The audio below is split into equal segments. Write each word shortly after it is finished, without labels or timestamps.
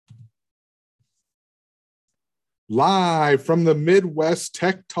Live from the Midwest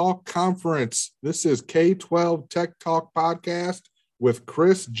Tech Talk Conference. This is K-12 Tech Talk Podcast with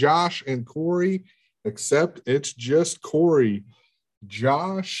Chris, Josh, and Corey, except it's just Corey.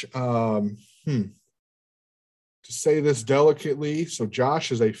 Josh, to say this delicately, so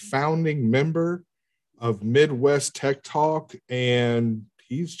Josh is a founding member of Midwest Tech Talk, and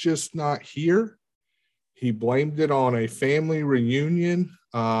he's just not here. He blamed it on a family reunion.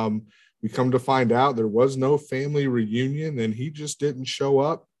 We come to find out there was no family reunion, and he just didn't show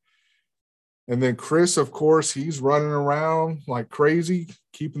up. And then Chris, of course, he's running around like crazy,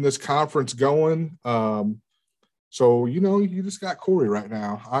 keeping this conference going. So, you just got Corey right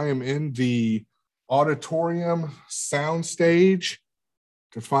now. I am in the auditorium soundstage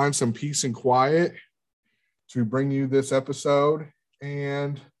to find some peace and quiet to bring you this episode.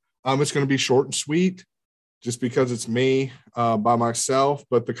 And it's going to be short and sweet, just because it's me by myself.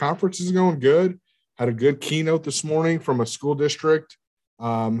 But the conference is going good. Had a good keynote this morning from a school district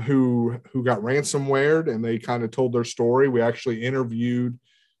who got ransomwared, and they kind of told their story. We actually interviewed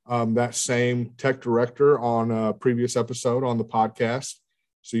that same tech director on a previous episode on the podcast,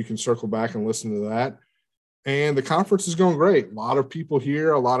 so you can circle back and listen to that. And the conference is going great. A lot of people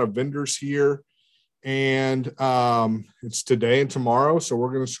here, a lot of vendors here, and it's today and tomorrow. So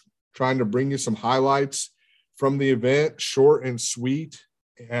we're going to trying to bring you some highlights from the event, short and sweet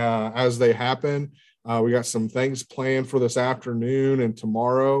as they happen. We got some things planned for this afternoon and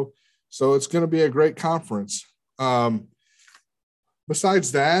tomorrow. So it's going to be a great conference.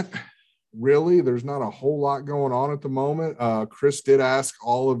 Besides that, really, there's not a whole lot going on at the moment. Chris did ask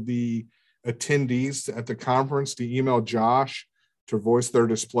all of the attendees at the conference to email Josh to voice their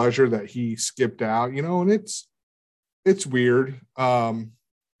displeasure that he skipped out, and it's weird.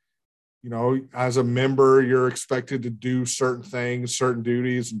 As a member, you're expected to do certain things, certain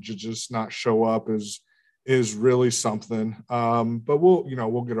duties, and to just not show up is really something. But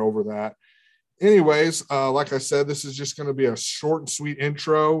we'll get over that. Anyways, like I said, this is just going to be a short and sweet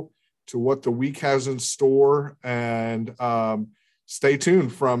intro to what the week has in store, and stay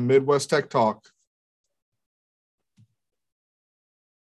tuned from Midwest Tech Talk.